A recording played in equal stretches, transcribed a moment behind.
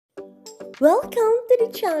Welcome to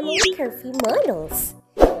the channel Curvy Models,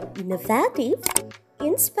 innovative,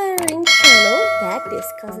 inspiring channel that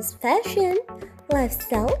discusses fashion,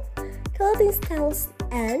 lifestyle, clothing styles,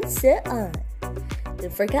 and so on.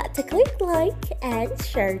 Don't forget to click like and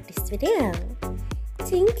share this video.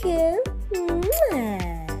 Thank you.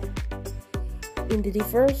 In the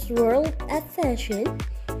diverse world of fashion,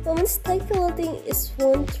 women's style clothing is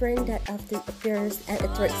one trend that often appears and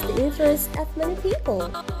attracts the interest of many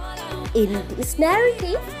people. In this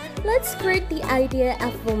narrative, let's create the idea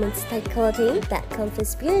of women's style clothing that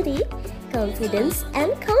conveys beauty, confidence,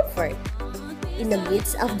 and comfort. In the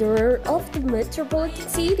midst of the world of the metropolitan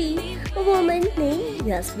city, a woman named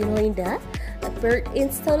Yasmin Linda appeared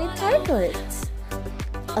in stunning tight clothes.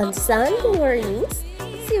 On Sunday mornings,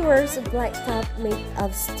 she wears a black top made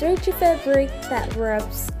of stretchy fabric that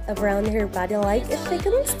wraps around her body like a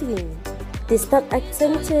shaken steam. This top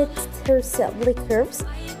accentuates her shapely curves,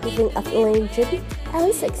 giving off illusion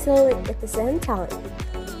and sexuality at the same time.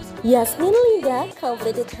 Yasmin Linda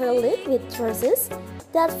completed her look with dresses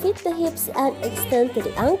that fit the hips and extend to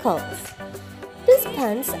the ankles. These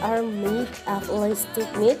pants are made of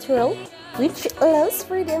elastic material, which allows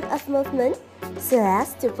freedom of movement so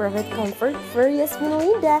as to provide comfort for Yasmin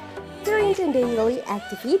Linda during the daily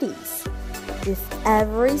activities. With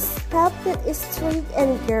every step that is straight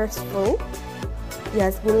and graceful,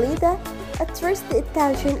 Yasmin Linda attracts the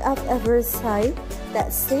attention of every side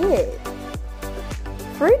that sees it.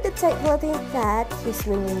 For the tight clothing that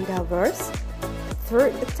Yasmin Linda wears,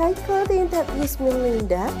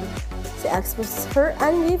 she expresses her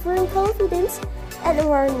unwavering confidence and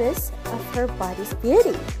awareness of her body's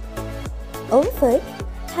beauty. Often,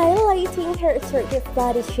 highlighting her attractive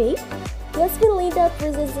body shape, Yasmin Linda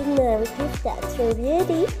presents a narrative that shows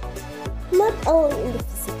beauty not only in the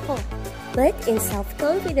physical, but in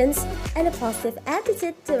self-confidence and a positive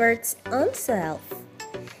attitude towards oneself.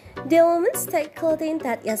 The woman's style clothing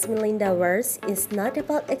that Yasmin Linda wears is not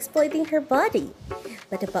about exploiting her body,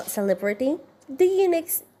 but about celebrating the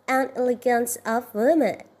uniqueness and elegance of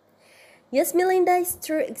women. Yasmin Linda is a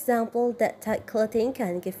true example that tight clothing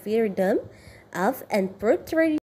can give freedom of and portray